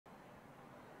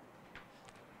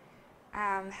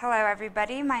Hello,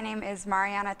 everybody. My name is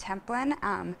Mariana Templin.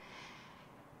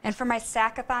 And for my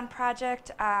Stackathon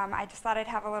project, I just thought I'd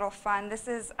have a little fun. This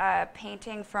is a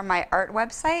painting from my art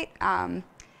website. And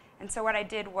so what I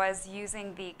did was,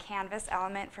 using the canvas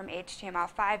element from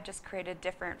HTML5, just created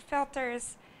different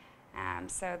filters.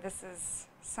 So this is,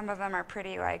 some of them are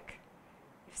pretty, like,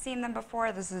 you've seen them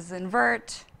before. This is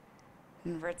invert,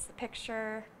 inverts the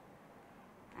picture.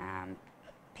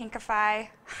 Pinkify,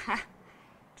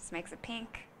 just makes it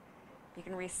pink. You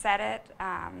can reset it.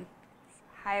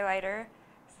 Highlighter.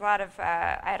 There's a lot of,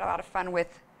 I had a lot of fun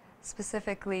with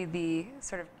specifically the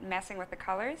sort of messing with the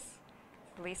colors.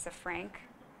 Lisa Frank.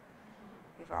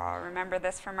 We've all remember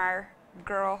this from our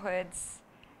girlhoods.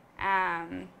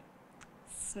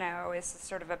 Snow is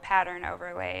sort of a pattern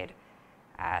overlaid.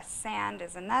 Sand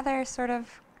is another sort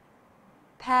of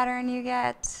pattern you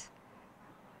get.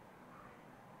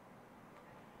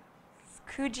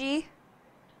 Kuji.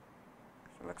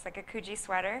 It looks like a Kuji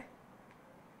sweater.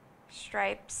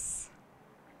 Stripes.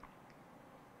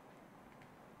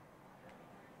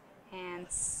 And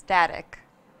static.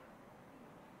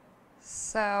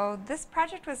 So this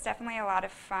project was definitely a lot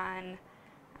of fun.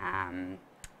 And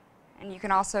you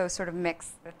can also sort of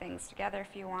mix the things together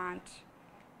if you want.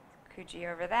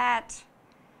 Kuji over that.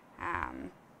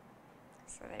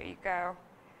 So there you go.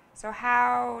 So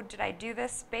how did I do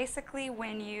this? Basically,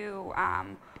 when you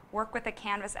work with a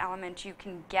canvas element, you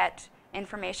can get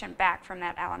information back from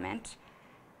that element.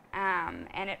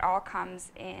 And it all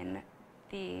comes in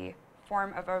the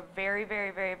form of a very,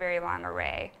 very, very, very long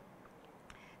array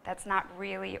that's not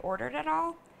really ordered at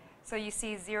all. So you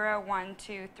see 0, 1,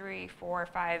 2, 3, 4,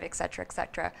 5, et cetera, et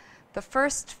cetera. The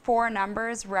first 4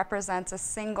 numbers represents a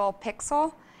single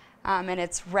pixel. And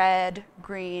it's red,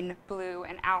 green, blue,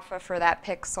 and alpha for that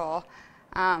pixel,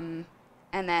 and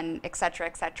then et cetera,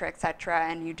 et cetera, et cetera.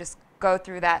 And you just go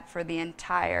through that for the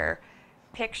entire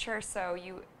picture. So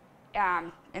you,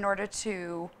 in order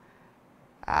to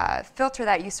filter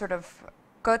that, you sort of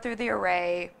go through the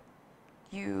array,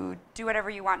 you do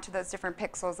whatever you want to those different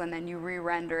pixels, and then you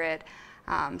re-render it.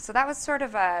 So that was sort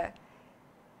of a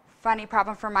funny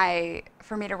problem for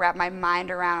me to wrap my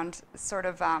mind around, sort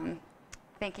of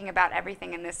thinking about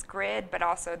everything in this grid, but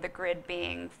also the grid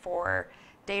being 4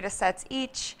 data sets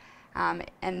each,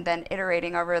 and then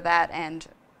iterating over that and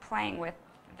playing with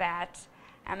that.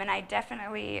 And I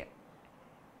definitely,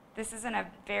 this isn't a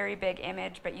very big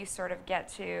image, but you sort of get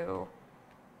to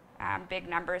big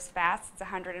numbers fast. It's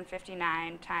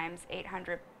 159 times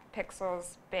 800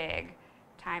 pixels big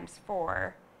times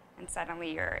 4, and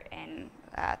suddenly you're in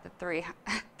the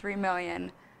 3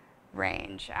 million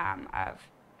range of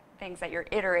things that you're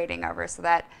iterating over, so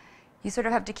that you sort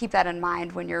of have to keep that in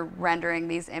mind when you're rendering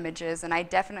these images. And I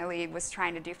definitely was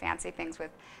trying to do fancy things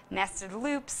with nested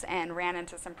loops and ran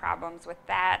into some problems with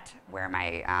that, where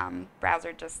my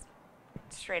browser just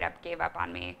straight up gave up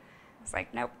on me. It's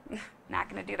like, nope, not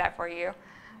going to do that for you.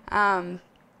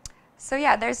 So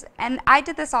yeah, and I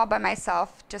did this all by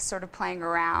myself, just sort of playing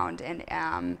around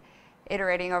and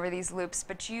iterating over these loops,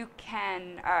 but you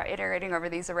can, iterating over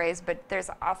these arrays, but there's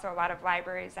also a lot of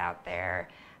libraries out there.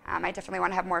 I definitely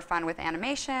want to have more fun with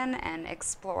animation and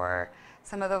explore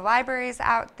some of the libraries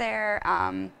out there.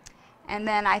 And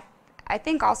then I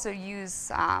think also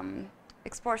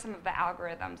explore some of the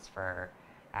algorithms for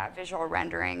visual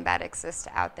rendering that exist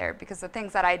out there, because the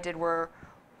things that I did were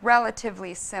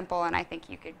relatively simple, and I think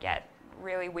you could get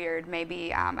really weird.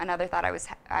 Maybe another thought I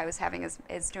was having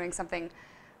is doing something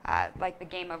like the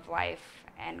game of life,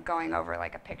 and going over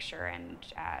like a picture and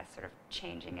sort of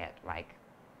changing it like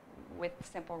with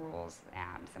simple rules,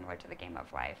 similar to the game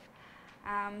of life.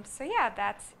 So yeah,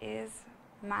 that is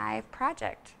my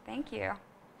project. Thank you.